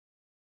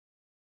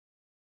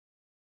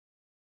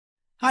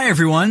Hi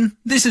everyone,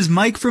 this is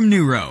Mike from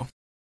Newrow.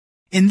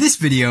 In this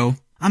video,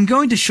 I'm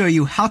going to show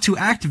you how to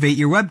activate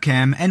your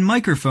webcam and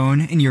microphone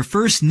in your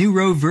first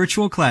Newrow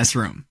virtual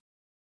classroom.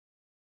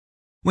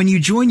 When you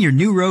join your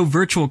Newrow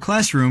virtual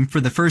classroom for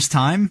the first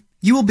time,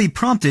 you will be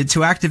prompted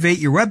to activate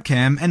your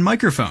webcam and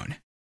microphone.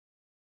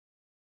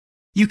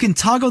 You can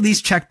toggle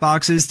these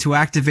checkboxes to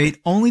activate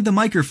only the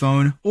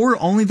microphone or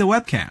only the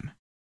webcam.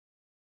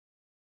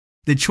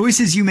 The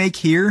choices you make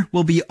here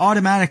will be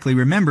automatically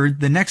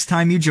remembered the next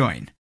time you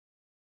join.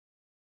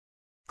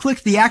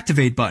 Click the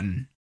Activate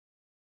button.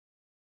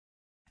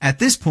 At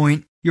this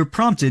point, you're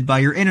prompted by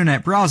your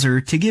internet browser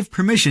to give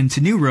permission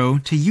to Newrow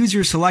to use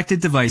your selected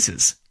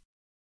devices.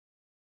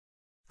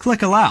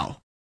 Click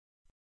Allow.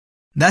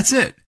 That's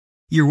it.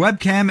 Your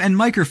webcam and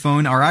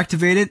microphone are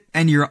activated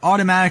and you're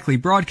automatically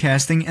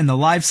broadcasting in the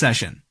live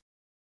session.